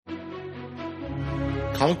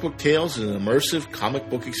Comic Book Tales is an immersive comic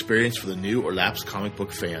book experience for the new or lapsed comic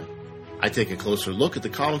book fan. I take a closer look at the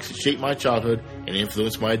comics that shaped my childhood and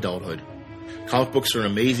influenced my adulthood. Comic books are an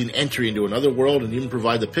amazing entry into another world and even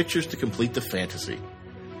provide the pictures to complete the fantasy.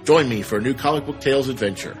 Join me for a new Comic Book Tales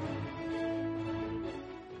adventure.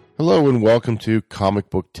 Hello and welcome to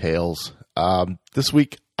Comic Book Tales. This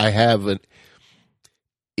week I have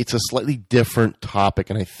it's a slightly different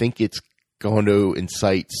topic, and I think it's going to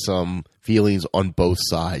incite some feelings on both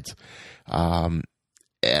sides. And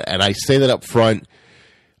I say that up front.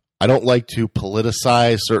 I don't like to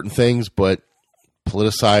politicize certain things, but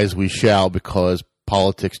politicize we shall, because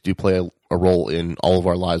politics do play a role in all of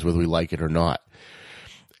our lives, whether we like it or not.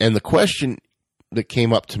 And the question that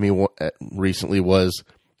came up to me recently was,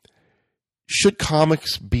 should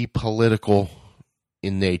comics be political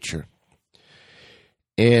in nature?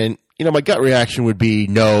 And, my gut reaction would be,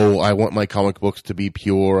 no, I want my comic books to be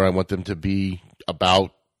pure. I want them to be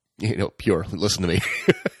about, pure. Listen to me.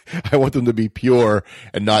 I want them to be pure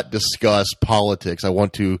and not discuss politics. I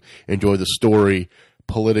want to enjoy the story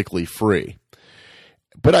politically free.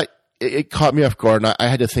 But it caught me off guard, and I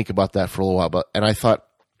had to think about that for a little while. And I thought,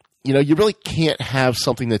 you really can't have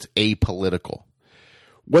something that's apolitical.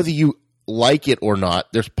 Whether you like it or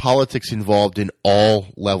not, there's politics involved in all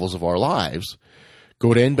levels of our lives,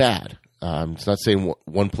 good and bad. It's not saying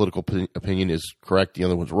one political opinion is correct, the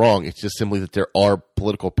other one's wrong. It's just simply that there are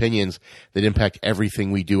political opinions that impact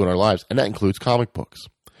everything we do in our lives, and that includes comic books.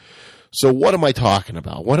 So what am I talking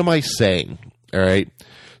about? What am I saying? All right.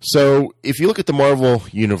 So if you look at the Marvel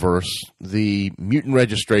Universe, the Mutant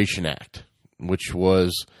Registration Act, which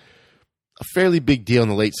was a fairly big deal in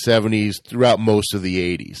the late 70s throughout most of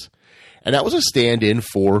the 80s, and that was a stand-in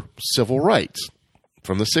for civil rights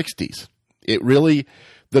from the 60s.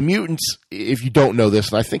 The mutants, if you don't know this,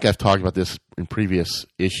 and I think I've talked about this in previous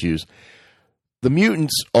issues, the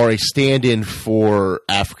mutants are a stand-in for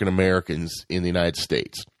African Americans in the United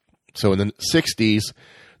States. So in the 60s,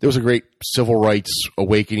 there was a great civil rights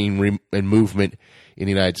awakening and movement in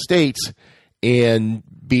the United States, and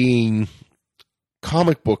being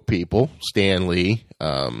comic book people, Stan Lee,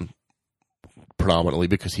 predominantly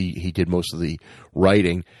because he did most of the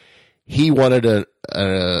writing, he wanted a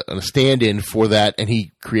stand-in for that, and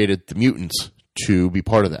he created the mutants to be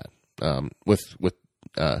part of that.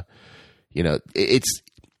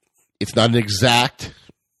 It's not an exact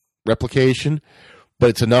replication, but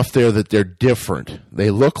it's enough there that they're different.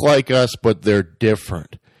 They look like us, but they're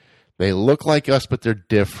different.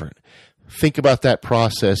 Think about that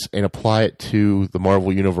process and apply it to the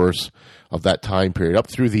Marvel Universe of that time period, up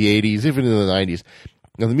through the 80s, even in the 90s.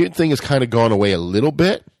 Now, the mutant thing has kind of gone away a little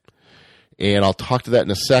bit, and I'll talk to that in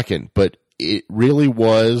a second, but it really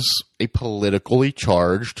was a politically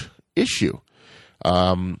charged issue.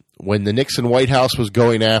 When the Nixon White House was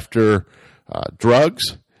going after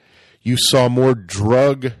drugs, you saw more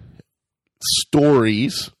drug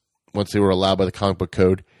stories, once they were allowed by the comic book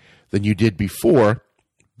code, than you did before,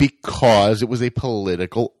 because it was a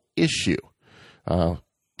political issue.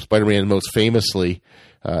 Spider-Man most famously,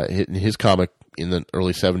 in his comic in the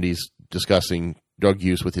early 70s, discussing drug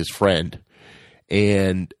use with his friend.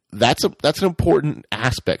 And that's an important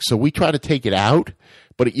aspect. So we try to take it out,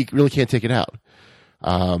 but you really can't take it out.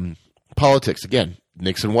 Politics, again,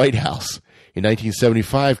 Nixon White House. In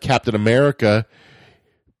 1975, Captain America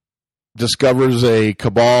discovers a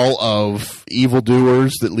cabal of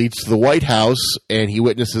evildoers that leads to the White House, and he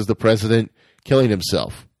witnesses the president killing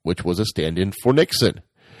himself, which was a stand-in for Nixon.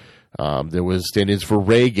 There was stand-ins for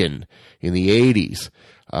Reagan in the 80s.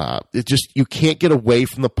 You can't get away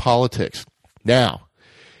from the politics. Now,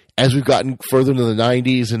 as we've gotten further into the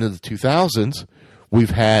 90s and into the 2000s,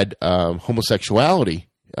 we've had homosexuality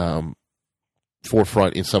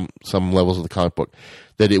forefront in some levels of the comic book,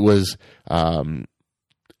 that it was an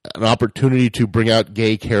opportunity to bring out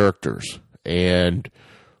gay characters and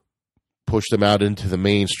push them out into the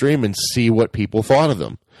mainstream and see what people thought of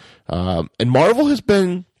them. And Marvel has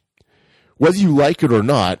been, whether you like it or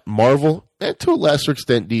not, Marvel, and to a lesser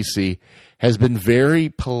extent DC, has been very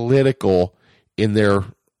political in their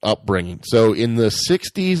upbringing. So in the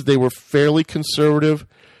 60s, they were fairly conservative,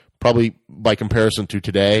 probably by comparison to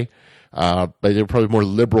today, but they were probably more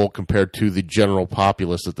liberal compared to the general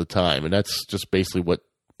populace at the time. And that's just basically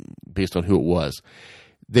based on who it was.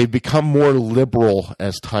 They've become more liberal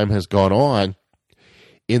as time has gone on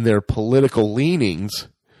in their political leanings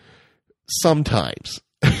sometimes.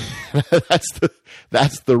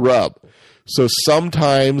 That's the rub. So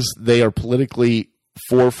sometimes they are politically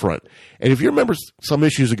forefront. And if you remember some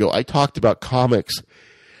issues ago, I talked about comics.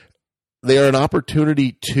 They are an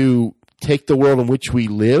opportunity to take the world in which we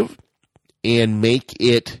live and make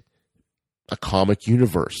it a comic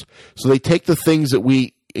universe. So they take the things that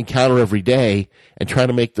we encounter every day and try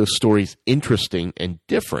to make those stories interesting and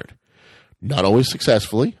different. Not always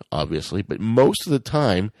successfully, obviously, but most of the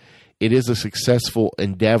time it is a successful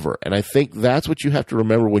endeavor. And I think that's what you have to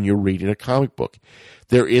remember when you're reading a comic book.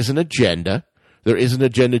 There is an agenda. There is an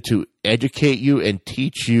agenda to educate you and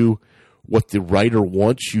teach you what the writer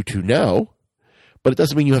wants you to know, but it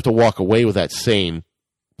doesn't mean you have to walk away with that same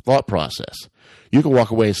thought process. You can walk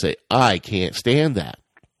away and say, I can't stand that.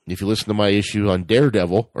 If you listen to my issue on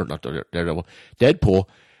Deadpool,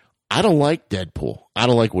 I don't like Deadpool. I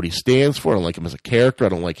don't like what he stands for. I don't like him as a character. I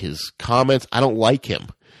don't like his comments. I don't like him.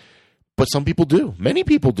 But some people do. Many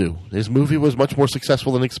people do. His movie was much more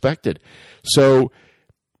successful than expected. So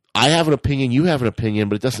I have an opinion, you have an opinion,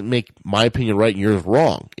 but it doesn't make my opinion right and yours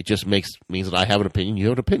wrong. It just means that I have an opinion, you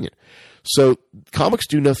have an opinion. So comics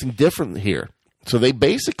do nothing different here. So they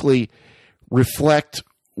basically reflect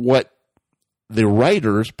what the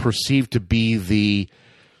writers perceive to be the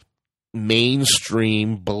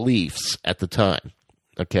mainstream beliefs at the time.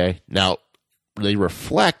 Okay? Now, they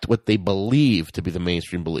reflect what they believe to be the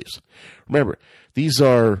mainstream beliefs. Remember, these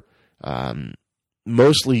are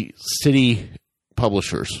mostly city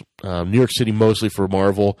publishers. New York City mostly for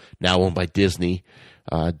Marvel, now owned by Disney.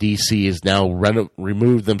 DC has now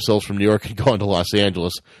removed themselves from New York and gone to Los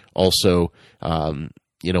Angeles, also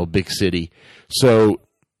big city. So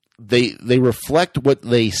they reflect what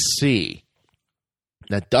they see.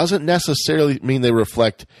 That doesn't necessarily mean they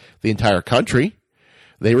reflect the entire country.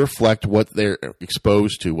 They reflect what they're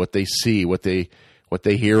exposed to, what they see, what they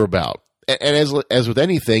hear about. And as with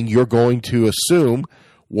anything, you're going to assume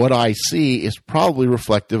what I see is probably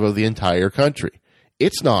reflective of the entire country.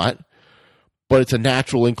 It's not, but it's a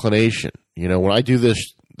natural inclination. When I do this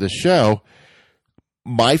show,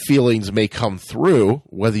 my feelings may come through,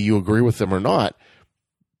 whether you agree with them or not,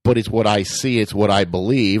 but it's what I see, it's what I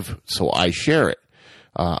believe, so I share it.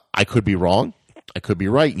 I could be wrong, I could be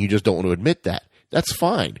right, and you just don't want to admit that. That's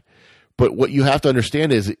fine. But what you have to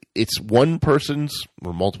understand is it's one person's,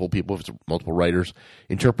 or multiple people, if it's multiple writers,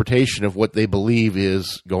 interpretation of what they believe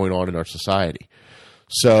is going on in our society.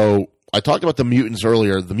 So I talked about the mutants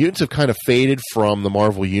earlier. The mutants have kind of faded from the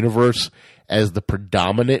Marvel Universe as the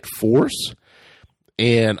predominant force.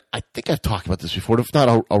 And I think I've talked about this before. If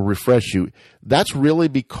not, I'll refresh you. That's really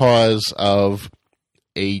because of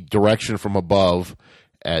a direction from above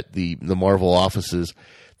at the Marvel offices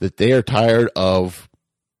that they are tired of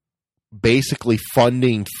basically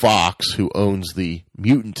funding Fox, who owns the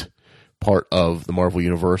mutant part of the Marvel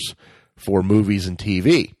Universe, for movies and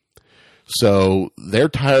TV. So they're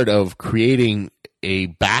tired of creating a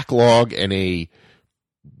backlog and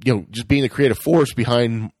just being the creative force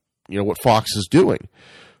behind what Fox is doing.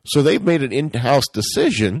 So they've made an in-house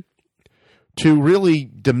decision to really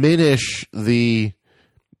diminish the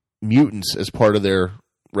mutants as part of their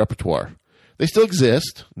repertoire. They still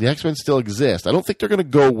exist. The X-Men still exist. I don't think they're going to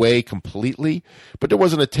go away completely, but there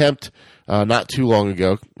was an attempt not too long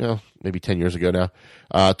ago, maybe 10 years ago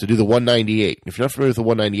now, to do the 198. If you're not familiar with the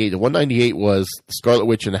 198, the 198 was Scarlet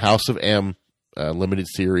Witch and the House of M limited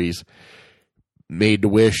series, made to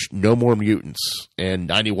wish no more mutants, and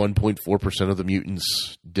 91.4% of the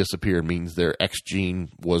mutants disappeared, means their X gene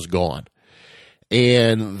was gone.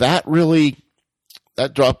 And that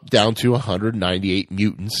dropped down to 198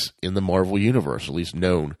 mutants in the Marvel Universe, at least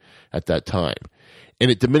known at that time.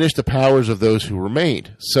 And it diminished the powers of those who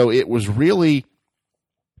remained. So it was really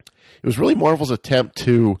Marvel's attempt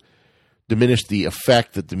to diminish the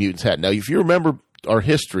effect that the mutants had. Now, if you remember our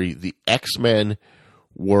history, the X-Men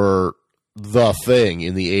were the thing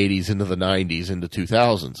in the 80s, into the 90s, into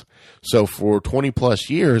 2000s. So for 20 plus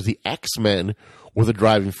years, the X-Men were the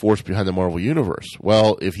driving force behind the Marvel Universe.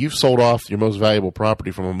 Well, if you've sold off your most valuable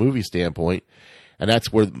property from a movie standpoint, and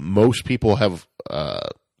that's where most people have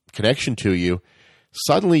connection to you,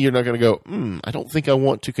 suddenly you're not going to go, I don't think I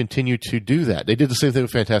want to continue to do that. They did the same thing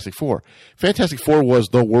with Fantastic Four. Fantastic Four was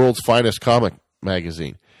the world's finest comic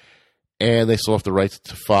magazine, and they sold off the rights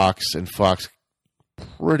to Fox, and Fox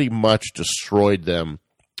pretty much destroyed them,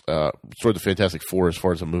 destroyed the Fantastic Four as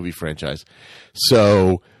far as a movie franchise.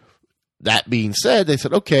 So that being said, they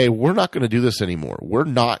said, okay, we're not going to do this anymore. We're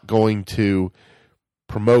not going to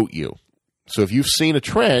promote you. So if you've seen a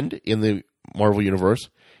trend in the Marvel Universe,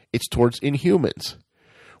 it's towards Inhumans,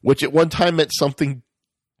 which at one time meant something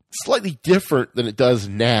slightly different than it does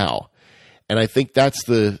now. And I think that's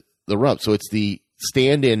the rub. So it's the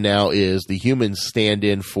stand-in now is the humans stand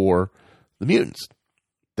in for the mutants.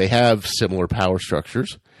 They have similar power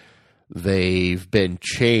structures. They've been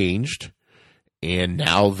changed, and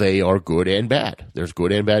now they are good and bad. There's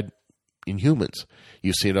good and bad Inhumans.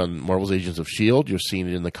 You've seen it on Marvel's Agents of S.H.I.E.L.D., you're seeing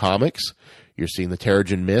it in the comics, you're seeing the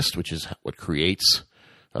Terrigen Mist, which is what creates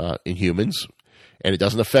Inhumans, and it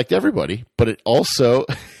doesn't affect everybody, but it also,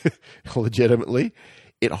 legitimately,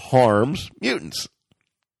 it harms mutants.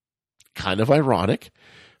 Kind of ironic,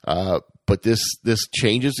 but this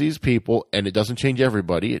changes these people, and it doesn't change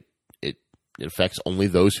everybody. It affects only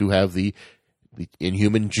those who have the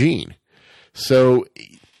Inhuman gene. So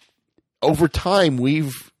over time,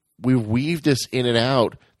 we've weaved this in and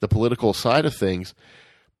out the political side of things,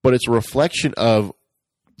 but it's a reflection of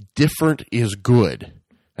different is good,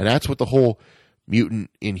 and that's what the whole mutant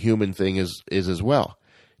Inhuman thing is as well.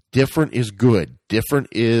 Different is good. Different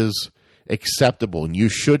is acceptable, and you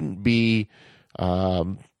shouldn't be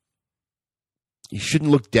you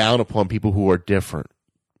shouldn't look down upon people who are different,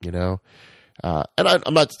 and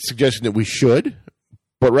I'm not suggesting that we should,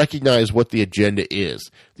 but recognize what the agenda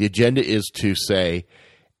is. The agenda is to say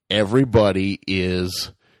everybody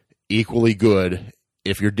is equally good.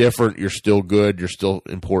 If you're different, you're still good, you're still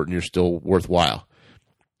important, you're still worthwhile.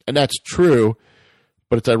 And that's true,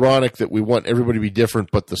 but it's ironic that we want everybody to be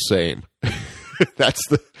different but the same.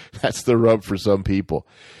 That's the rub for some people.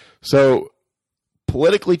 So,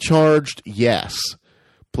 politically charged, yes.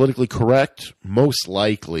 Politically correct, most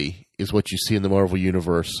likely, is what you see in the Marvel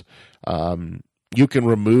Universe. You can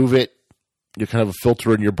remove it. You kind of have a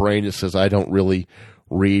filter in your brain that says, I don't really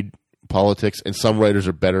read politics. And some writers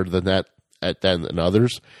are better than that than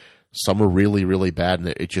others. Some are really, really bad, and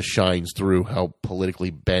it just shines through how politically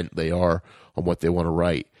bent they are on what they want to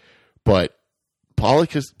write. But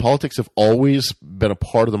politics have always been a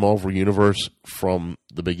part of the Marvel Universe from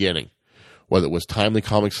the beginning. Whether it was Timely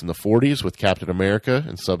Comics in the 40s with Captain America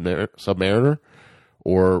and Submariner,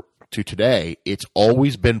 or to today, it's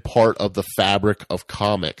always been part of the fabric of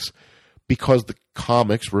comics because the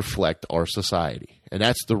comics reflect our society. And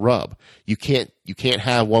that's the rub. You can't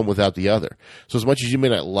have one without the other. So as much as you may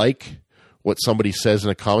not like what somebody says in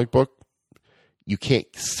a comic book, you can't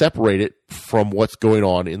separate it from what's going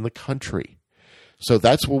on in the country. So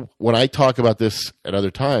that's when I talk about this at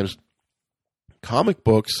other times, comic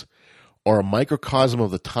books are a microcosm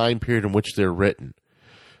of the time period in which they're written.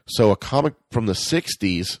 So a comic from the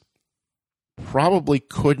 60s probably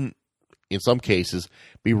couldn't, in some cases,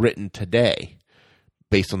 be written today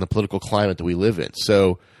based on the political climate that we live in.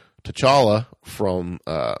 So T'Challa from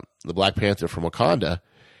the Black Panther from Wakanda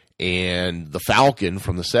and the Falcon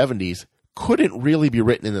from the 70s couldn't really be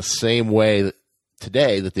written in the same way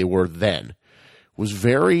today that they were then. It was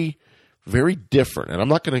very, very different. And I'm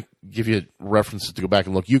not going to give you references to go back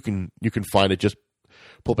and look. You can find it. Just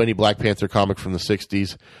pull up any Black Panther comic from the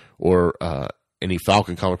 60s or any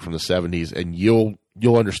Falcon comic from the 70s, and you'll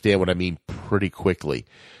understand what I mean pretty quickly.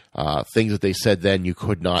 Things that they said then you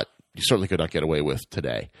certainly could not get away with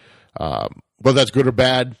today. Whether that's good or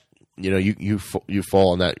bad, you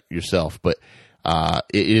fall on that yourself. But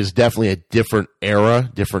it is definitely a different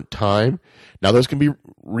era, different time. Now those can be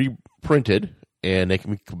reprinted and they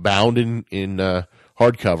can be bound in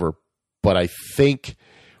hardcover. But I think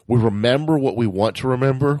we remember what we want to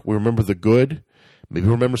remember. We remember the good. Maybe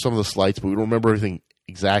we remember some of the slights, but we don't remember everything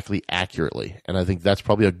exactly accurately. And I think that's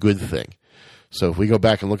probably a good thing. So if we go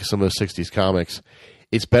back and look at some of those 60s comics,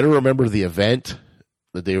 it's better to remember the event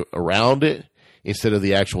that they around it instead of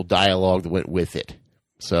the actual dialogue that went with it.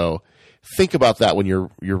 So think about that when you're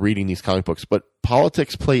reading these comic books. But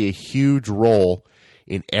politics play a huge role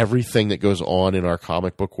in everything that goes on in our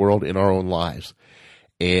comic book world, in our own lives.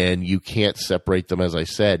 And you can't separate them, as I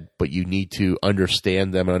said, but you need to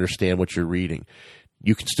understand them and understand what you're reading.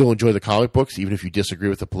 You can still enjoy the comic books, even if you disagree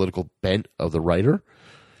with the political bent of the writer.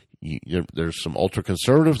 There's some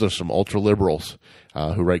ultra-conservatives, there's some ultra-liberals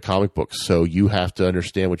who write comic books. So you have to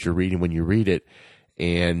understand what you're reading when you read it,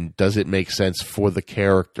 and does it make sense for the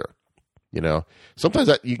character? Sometimes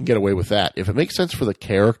you can get away with that. If it makes sense for the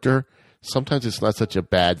character, sometimes it's not such a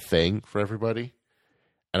bad thing for everybody.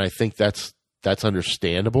 And I think that's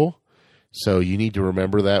understandable. So you need to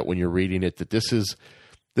remember that when you're reading it, that this is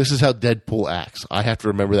how Deadpool acts. I have to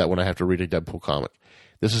remember that when I have to read a Deadpool comic.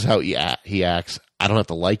 This is how he acts. I don't have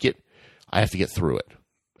to like it. I have to get through it.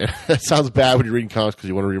 And that sounds bad when you're reading comics because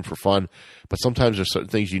you want to read them for fun. But sometimes there's certain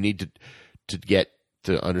things you need to get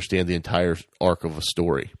to understand the entire arc of a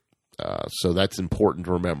story. So that's important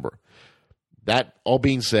to remember. That all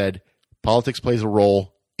being said, politics plays a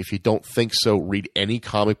role. If you don't think so, read any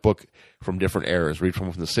comic book from different eras. Read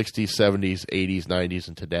from the 60s, 70s, 80s, 90s,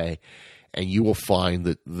 and today. And you will find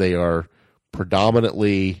that they are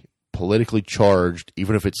predominantly politically charged.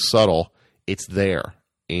 Even if it's subtle, it's there.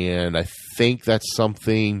 And I think that's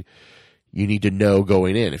something you need to know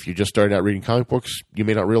going in. If you just started out reading comic books, you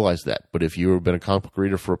may not realize that. But if you've been a comic book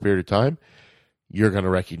reader for a period of time, you're going to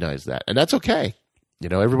recognize that. And that's okay.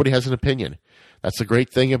 Everybody has an opinion. That's the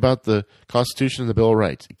great thing about the Constitution and the Bill of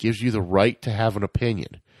Rights. It gives you the right to have an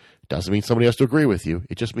opinion. It doesn't mean somebody has to agree with you.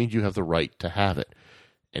 It just means you have the right to have it.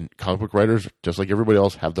 And comic book writers, just like everybody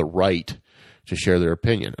else, have the right to share their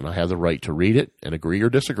opinion. And I have the right to read it and agree or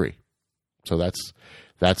disagree. So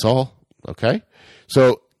that's all. Okay?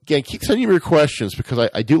 So, again, keep sending me your questions because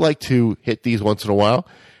I do like to hit these once in a while.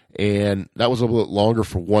 And that was a little bit longer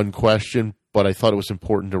for one question, but I thought it was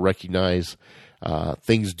important to recognize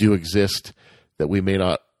things do exist that we may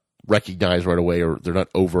not recognize right away, or they're not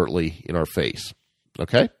overtly in our face.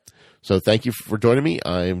 Okay? So thank you for joining me.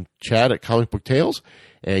 I'm Chad at Comic Book Tales,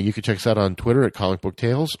 and you can check us out on Twitter at Comic Book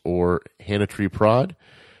Tales or Hannah Tree Prod.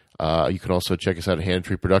 You can also check us out at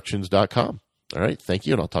HannahTreeProductions.com. All right, thank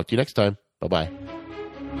you, and I'll talk to you next time. Bye-bye.